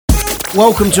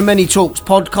Welcome to Many Talks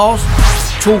podcast,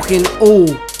 talking all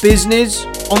business,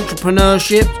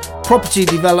 entrepreneurship, property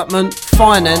development,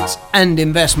 finance and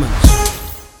investments.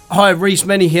 Hi, Reese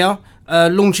Many here,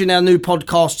 launching our new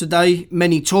podcast today,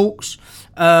 Many Talks.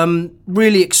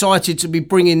 Really excited to be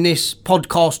bringing this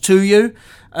podcast to you.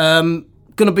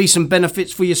 Going to be some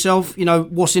benefits for yourself. You know,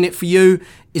 what's in it for you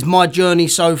is my journey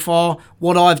so far,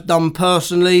 what I've done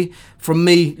personally from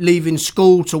me leaving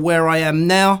school to where I am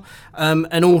now,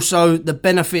 and also the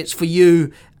benefits for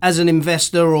you as an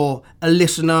investor or a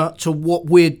listener to what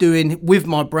we're doing with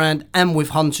my brand and with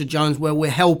Hunter Jones, where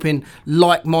we're helping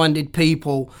like-minded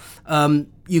people. We're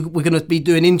going to be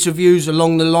doing interviews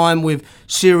along the line with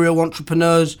serial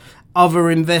entrepreneurs,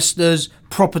 other investors,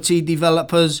 property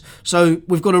developers. So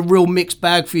we've got a real mixed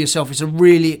bag for yourself. It's a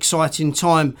really exciting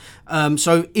time.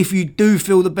 So if you do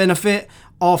feel the benefit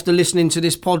after listening to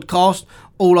this podcast,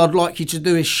 all I'd like you to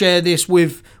do is share this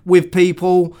with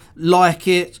people, like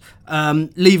it,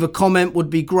 leave a comment would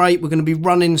be great. We're going to be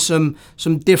running some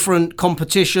different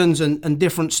competitions and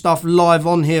different stuff live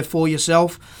on here for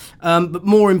yourself. But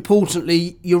more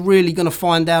importantly, you're really going to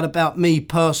find out about me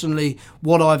personally,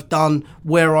 what I've done,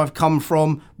 where I've come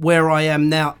from, where I am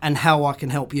now, and how I can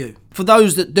help you. For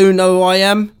those that do know who I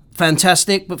am,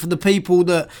 fantastic. But for the people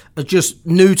that are just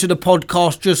new to the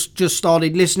podcast, just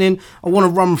started listening, I want to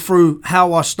run through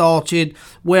how I started,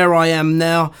 where I am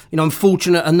now. You know, I'm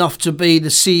fortunate enough to be the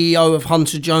CEO of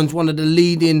Hunter Jones, one of the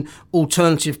leading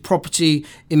alternative property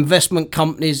investment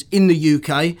companies in the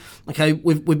UK. Okay,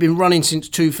 we've been running since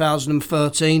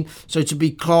 2013. So to be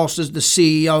classed as the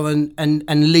CEO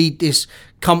and lead this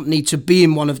company to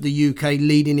being one of the UK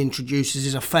leading introducers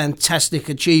is a fantastic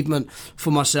achievement for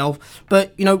myself.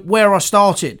 But you know, where I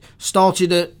started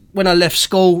at when I left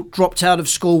school, dropped out of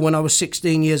school when I was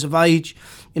 16 years of age.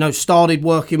 You know, started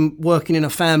working in a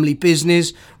family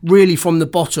business, really from the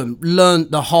bottom, learned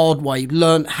the hard way,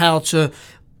 learned how to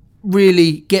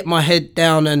really get my head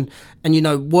down and you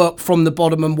know, work from the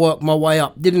bottom and work my way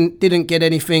up. Didn't get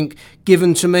anything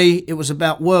given to me. It was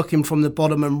about working from the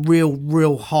bottom and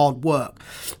real hard work.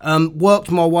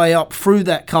 Worked my way up through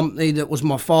that company that was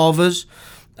my father's,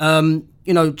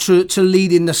 you know, to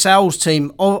leading the sales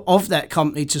team of that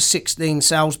company to 16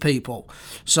 salespeople.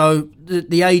 So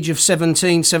the age of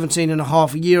 17 and a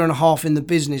half, a year and a half in the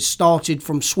business, started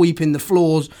from sweeping the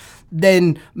floors,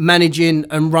 then managing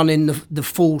and running the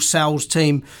full sales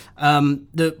team.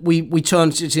 That we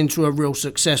turned it into a real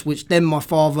success, which then my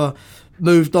father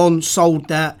moved on, sold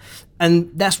that.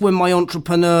 And that's when my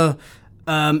entrepreneur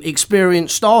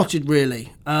experience started,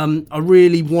 really. I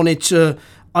really wanted to...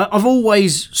 I've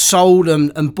always sold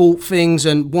and bought things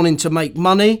and wanting to make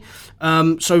money.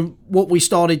 So what we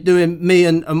started doing, me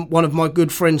and one of my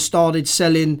good friends started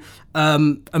selling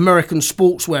American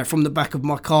sportswear from the back of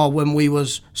my car when we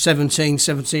was 17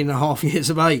 and a half years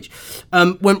of age.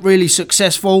 Went really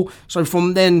successful. So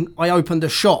from then I opened a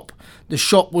shop. The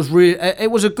shop was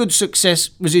it was a good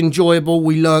success, was enjoyable.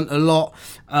 We learnt a lot,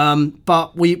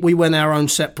 but we went our own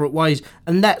separate ways.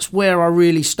 And that's where I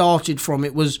really started from.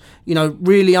 It was, you know,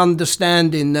 really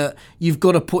understanding that you've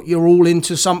got to put your all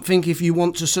into something if you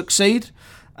want to succeed.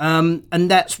 And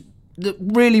that's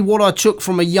really what I took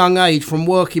from a young age from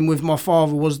working with my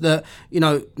father, was that, you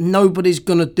know, nobody's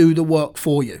going to do the work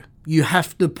for you. You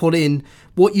have to put in,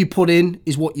 what you put in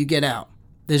is what you get out.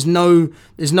 There's no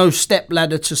step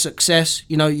ladder to success.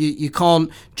 You know, you can't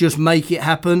just make it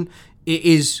happen. It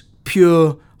is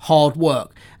pure hard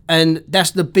work. And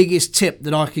that's the biggest tip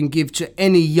that I can give to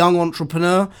any young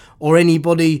entrepreneur or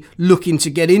anybody looking to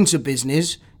get into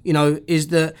business, you know, is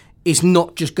that it's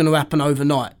not just going to happen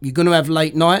overnight. You're going to have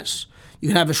late nights. You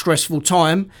can have a stressful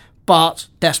time, but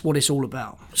that's what it's all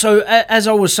about. So as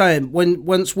I was saying,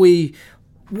 once we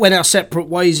went our separate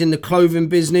ways in the clothing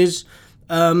business,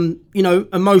 you know,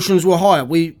 emotions were higher.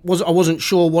 I wasn't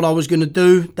sure what I was going to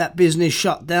do. That business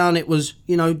shut down. It was,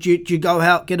 you know, do you go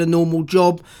out, get a normal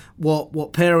job,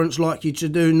 what parents like you to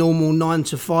do, normal 9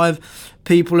 to 5.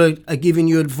 People are giving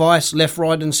you advice left,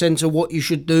 right and centre, what you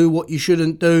should do, what you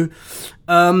shouldn't do.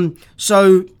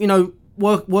 So, you know,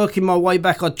 working my way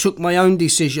back, I took my own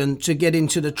decision to get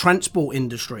into the transport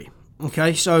industry.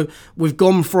 Okay, so we've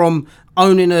gone from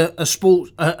owning a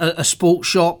sports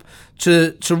shop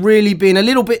to really being a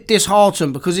little bit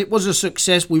disheartened, because it was a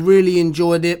success. We really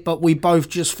enjoyed it, but we both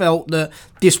just felt that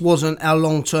this wasn't our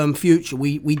long-term future.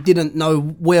 We didn't know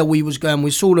where we was going. We're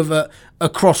sort of at a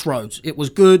crossroads. It was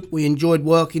good. We enjoyed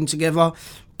working together,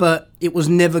 but it was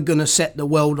never going to set the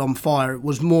world on fire. It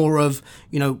was more of,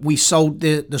 you know, we sold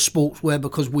the sportswear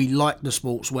because we liked the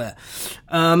sportswear.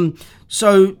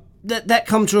 So that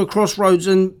come to a crossroads,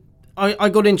 and I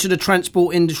got into the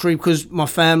transport industry because my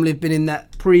family had been in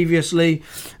that previously.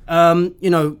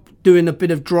 Doing a bit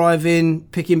of driving,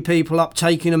 picking people up,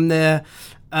 taking them there,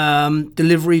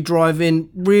 delivery driving,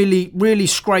 really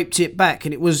scraped it back,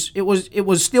 and it was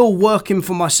still working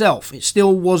for myself. It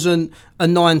still wasn't a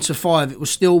 9 to 5. It was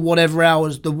still whatever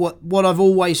hours. What I've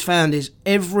always found is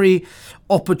every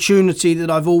opportunity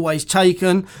that I've always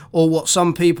taken, or what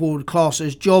some people would class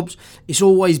as jobs, it's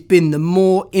always been the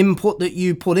more input that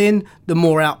you put in, the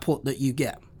more output that you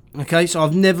get. Okay, so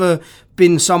I've never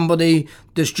been somebody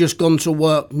that's just gone to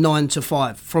work 9 to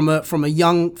 5 from a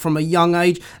young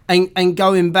age, and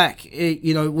going back,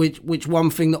 which one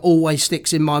thing that always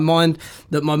sticks in my mind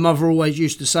that my mother always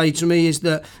used to say to me is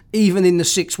that even in the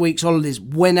 6 weeks holidays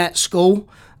when at school,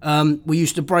 we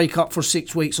used to break up for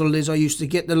 6 weeks holidays. I used to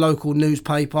get the local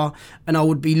newspaper, and I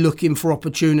would be looking for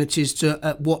opportunities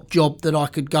at what job that I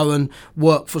could go and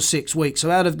work for 6 weeks.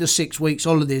 So out of the 6 weeks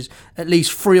holidays, at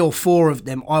least 3 or 4 of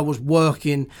them, I was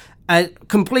working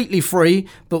completely free,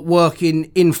 but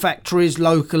working in factories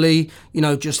locally,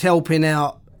 just helping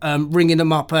out, ringing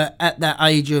them up at that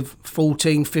age of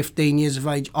 14, 15 years of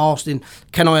age, asking,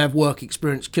 can I have work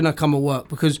experience? Can I come and work?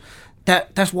 Because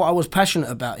that's what I was passionate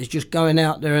about, is just going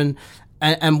out there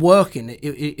and working.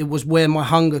 It was where my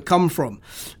hunger come from.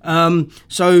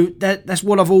 So that's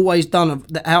what I've always done.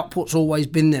 The output's always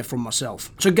been there from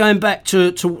myself. So going back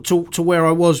to where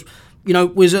I was,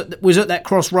 was at that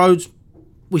crossroads.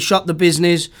 We shut the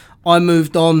business. I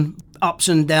moved on, ups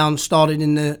and downs, started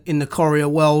in the courier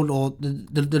world or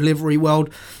the delivery world.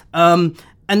 And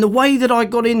the way that I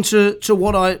got into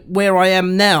where I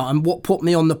am now and what put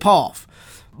me on the path,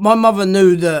 my mother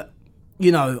knew that,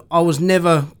 I was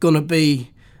never going to be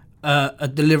a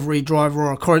delivery driver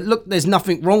or a courier. Look, there's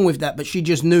nothing wrong with that, but she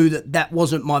just knew that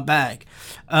wasn't my bag.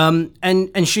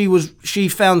 And she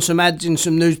found some ads in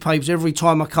some newspapers. Every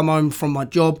time I come home from my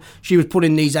job, she was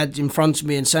putting these ads in front of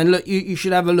me and saying, look, you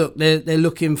should have a look. They're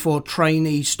looking for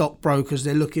trainee stockbrokers.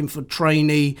 They're looking for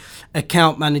trainee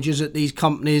account managers at these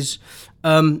companies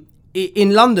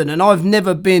in London. And I've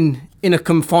never been in a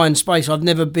confined space. I've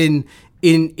never been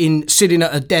in sitting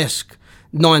at a desk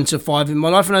 9 to 5 in my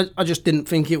life, and I just didn't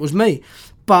think it was me.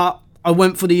 But I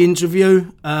went for the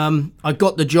interview, I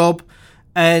got the job,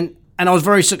 and I was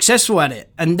very successful at it.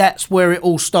 And that's where it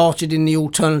all started in the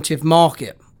alternative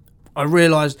market. I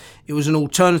realised it was an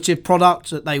alternative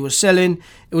product that they were selling.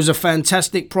 It was a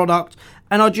fantastic product,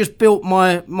 and I just built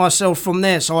myself from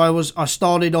there. So I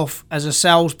started off as a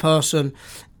salesperson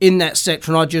in that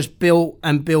sector, and I just built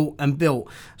and built and built.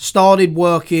 Started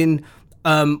working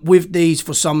with these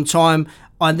for some time.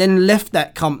 I then left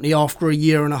that company after a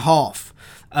year and a half,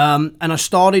 and I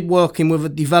started working with a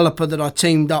developer that I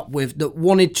teamed up with that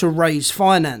wanted to raise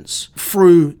finance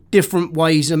through different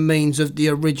ways and means of the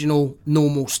original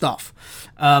normal stuff.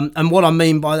 And what I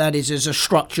mean by that is there's a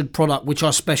structured product which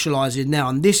I specialise in now,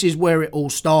 and this is where it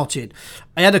all started.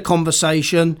 I had a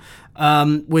conversation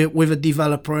with a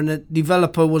developer, and the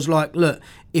developer was like, look,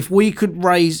 if we could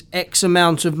raise X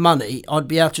amount of money, I'd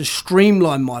be able to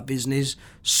streamline my business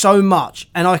so much,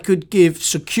 and I could give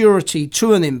security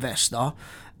to an investor,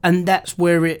 and that's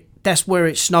where it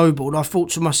snowballed. I thought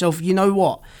to myself, you know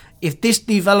what? If this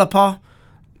developer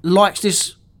likes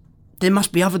this, there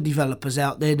must be other developers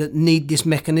out there that need this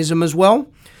mechanism as well.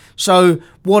 So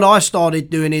what I started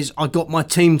doing is I got my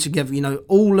team together.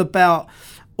 All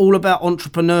about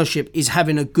entrepreneurship is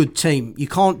having a good team. You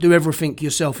can't do everything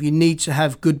yourself. You need to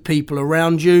have good people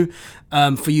around you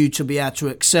for you to be able to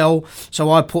excel.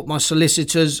 So I put my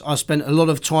solicitors, I spent a lot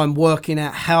of time working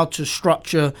out how to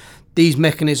structure these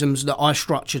mechanisms that I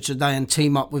structure today and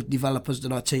team up with developers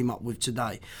that I team up with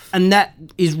today. And that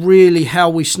is really how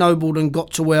we snowballed and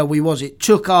got to where we was. It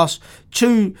took us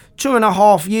two and a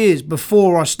half years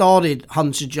before I started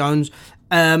Hunter Jones,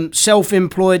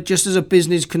 self-employed just as a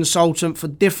business consultant for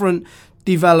different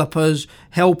developers,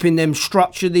 helping them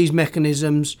structure these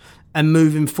mechanisms and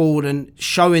moving forward and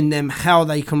showing them how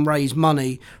they can raise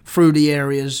money through the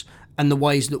areas and the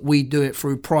ways that we do it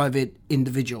through private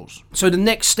individuals. So the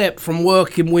next step from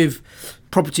working with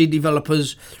property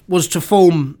developers was to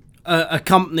form a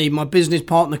company. My business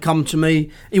partner come to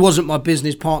me. He wasn't my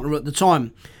business partner at the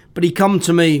time, but he come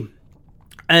to me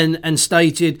and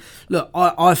stated, look,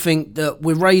 I think that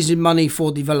we're raising money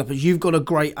for developers. You've got a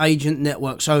great agent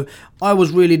network. So I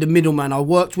was really the middleman. I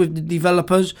worked with the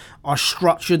developers. I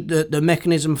structured the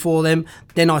mechanism for them.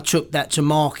 Then I took that to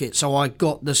market. So I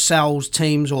got the sales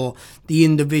teams or the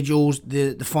individuals,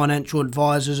 the financial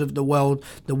advisors of the world,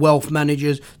 the wealth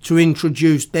managers, to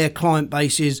introduce their client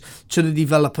bases to the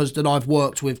developers that I've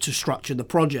worked with to structure the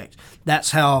project.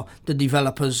 That's how the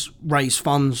developers raise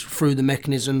funds, through the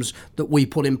mechanisms that we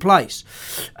put in place.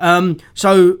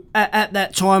 So at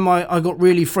that time, I got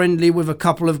really friendly with a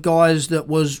couple of guys that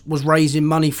was raising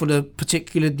money for the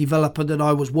particular developer that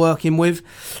I was working with.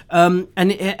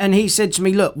 And he said to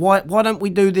me, look, why don't we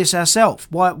do this ourselves?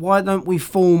 Why don't we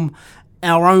form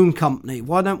our own company?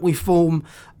 Why don't we form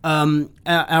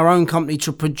our own company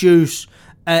to produce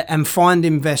and find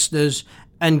investors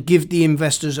and give the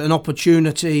investors an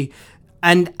opportunity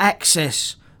and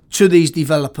access to these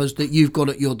developers that you've got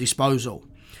at your disposal?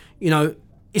 You know,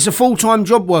 it's a full-time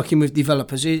job working with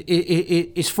developers.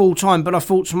 It's full-time, but I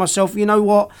thought to myself, you know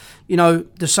what? You know,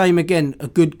 the same again, a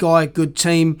good guy, good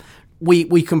team,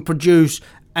 we can produce,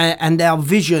 and our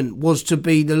vision was to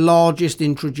be the largest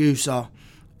introducer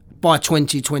by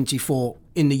 2024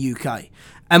 in the UK.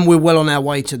 And we're well on our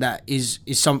way to that, is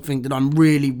something that I'm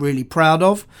really, really proud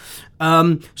of.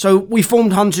 So we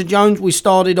formed Hunter Jones. We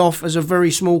started off as a very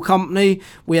small company.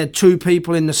 We had 2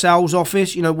 people in the sales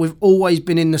office. You know, we've always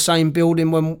been in the same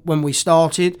building when we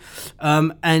started.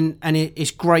 And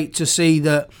it's great to see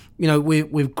that, you know,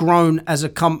 we've grown as a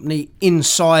company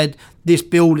inside this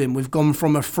building. We've gone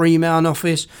from a 3-man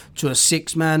office to a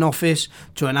 6-man office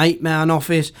to an 8-man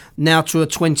office, now to a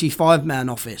 25-man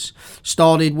office.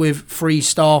 Started with 3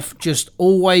 staff, just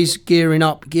always gearing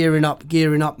up,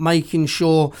 making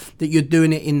sure that you're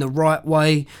doing it in the right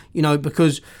way, you know,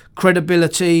 because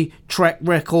credibility, track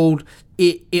record,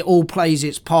 it all plays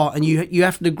its part, and you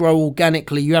have to grow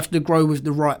organically. You have to grow with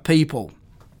the right people.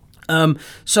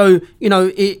 So, you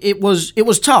know, it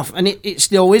was tough, and it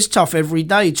still is tough every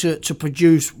day to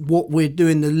produce what we're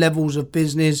doing, the levels of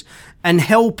business, and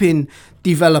helping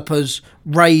developers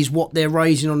raise what they're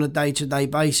raising on a day-to-day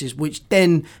basis, which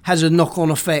then has a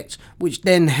knock-on effect, which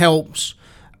then helps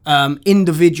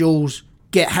individuals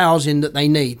get housing that they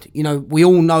need. You know, we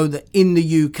all know that in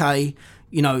the UK,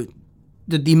 you know,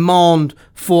 the demand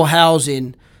for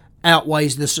housing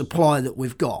outweighs the supply that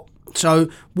we've got. So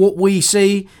what we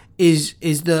see is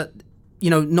that, you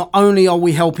know, not only are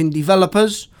we helping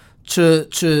developers to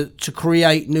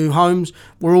create new homes,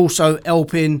 we're also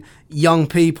helping young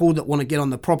people that want to get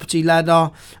on the property ladder,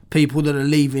 people that are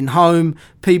leaving home,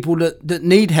 people that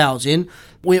need housing.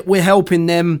 We're helping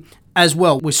them as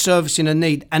well. We're servicing a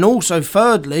need. And also,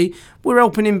 thirdly, we're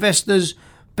helping investors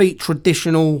beat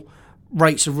traditional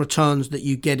rates of returns that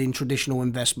you get in traditional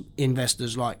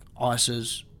investors like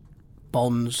ISAs,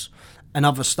 bonds, and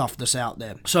other stuff that's out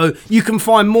there. So you can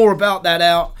find more about that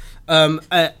out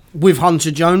with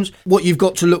Hunter Jones. What you've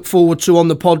got to look forward to on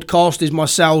the podcast is my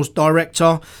sales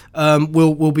director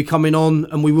will be coming on,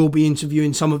 and we will be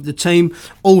interviewing some of the team.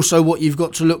 Also, what you've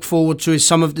got to look forward to is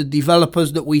some of the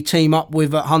developers that we team up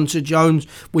with at Hunter Jones.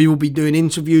 We will be doing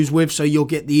interviews with, so you'll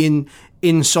get the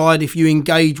inside if you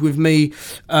engage with me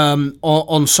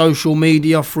on social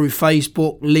media through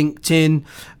Facebook, LinkedIn,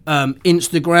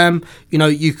 Instagram. You know,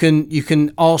 you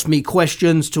can ask me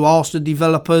questions to ask the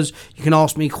developers. You can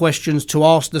ask me questions to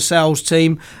ask the sales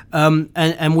team,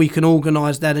 and we can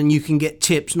organise that, and you can get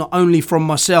tips not only from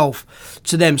myself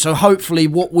to them. So hopefully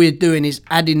what we're doing is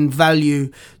adding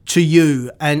value to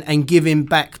you and giving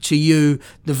back to you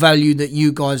the value that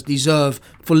you guys deserve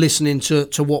for listening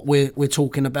to what we're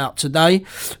talking about today.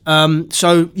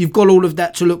 So you've got all of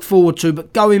that to look forward to.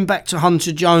 But going back to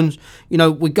Hunter Jones, you know,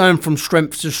 we're going from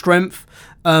strength to strength.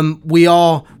 We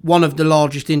are one of the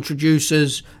largest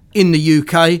introducers in the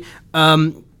UK.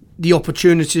 The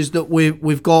opportunities that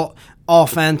we've got are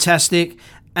fantastic,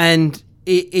 and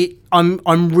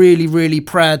I'm really, really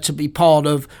proud to be part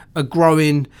of a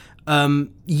growing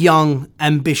young,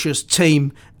 ambitious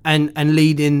team and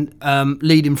leading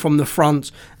from the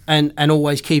front and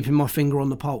always keeping my finger on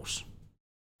the pulse.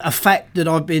 A fact that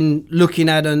I've been looking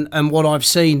at and what I've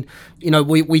seen, you know,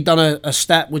 we done a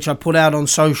stat which I put out on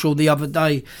social the other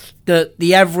day, that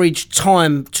the average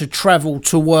time to travel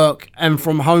to work and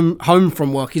from home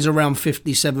from work is around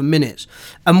 57 minutes.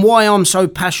 And why I'm so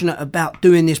passionate about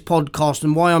doing this podcast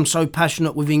and why I'm so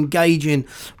passionate with engaging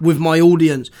with my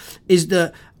audience is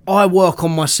that I work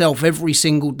on myself every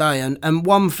single day. And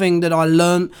one thing that I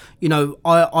learned, you know,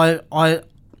 I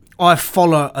I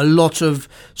follow a lot of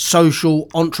social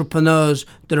entrepreneurs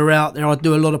that are out there. I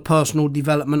do a lot of personal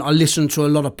development. I listen to a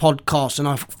lot of podcasts and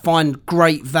I find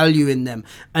great value in them.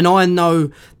 And I know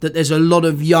that there's a lot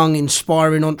of young,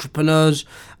 inspiring entrepreneurs,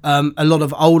 a lot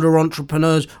of older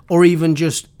entrepreneurs, or even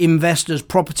just investors,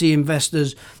 property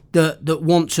investors that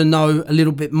want to know a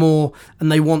little bit more and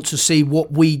they want to see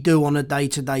what we do on a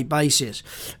day-to-day basis.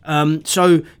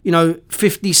 So,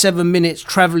 57 minutes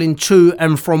traveling to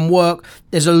and from work,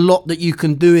 there's a lot that you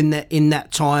can do in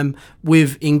that time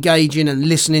with engaging and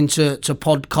listening to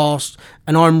podcasts.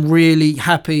 And I'm really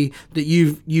happy that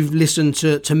you've listened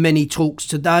to many talks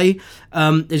today.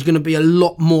 There's going to be a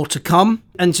lot more to come.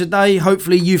 And today,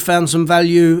 hopefully you found some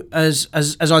value as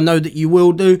I know that you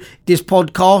will do. This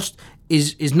podcast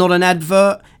is not an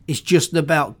advert, it's just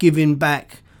about giving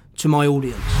back to my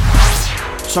audience.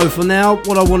 So for now,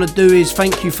 what I want to do is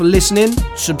thank you for listening,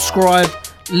 subscribe,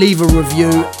 leave a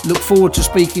review. Look forward to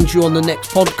speaking to you on the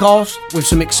next podcast with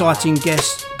some exciting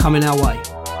guests coming our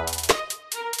way.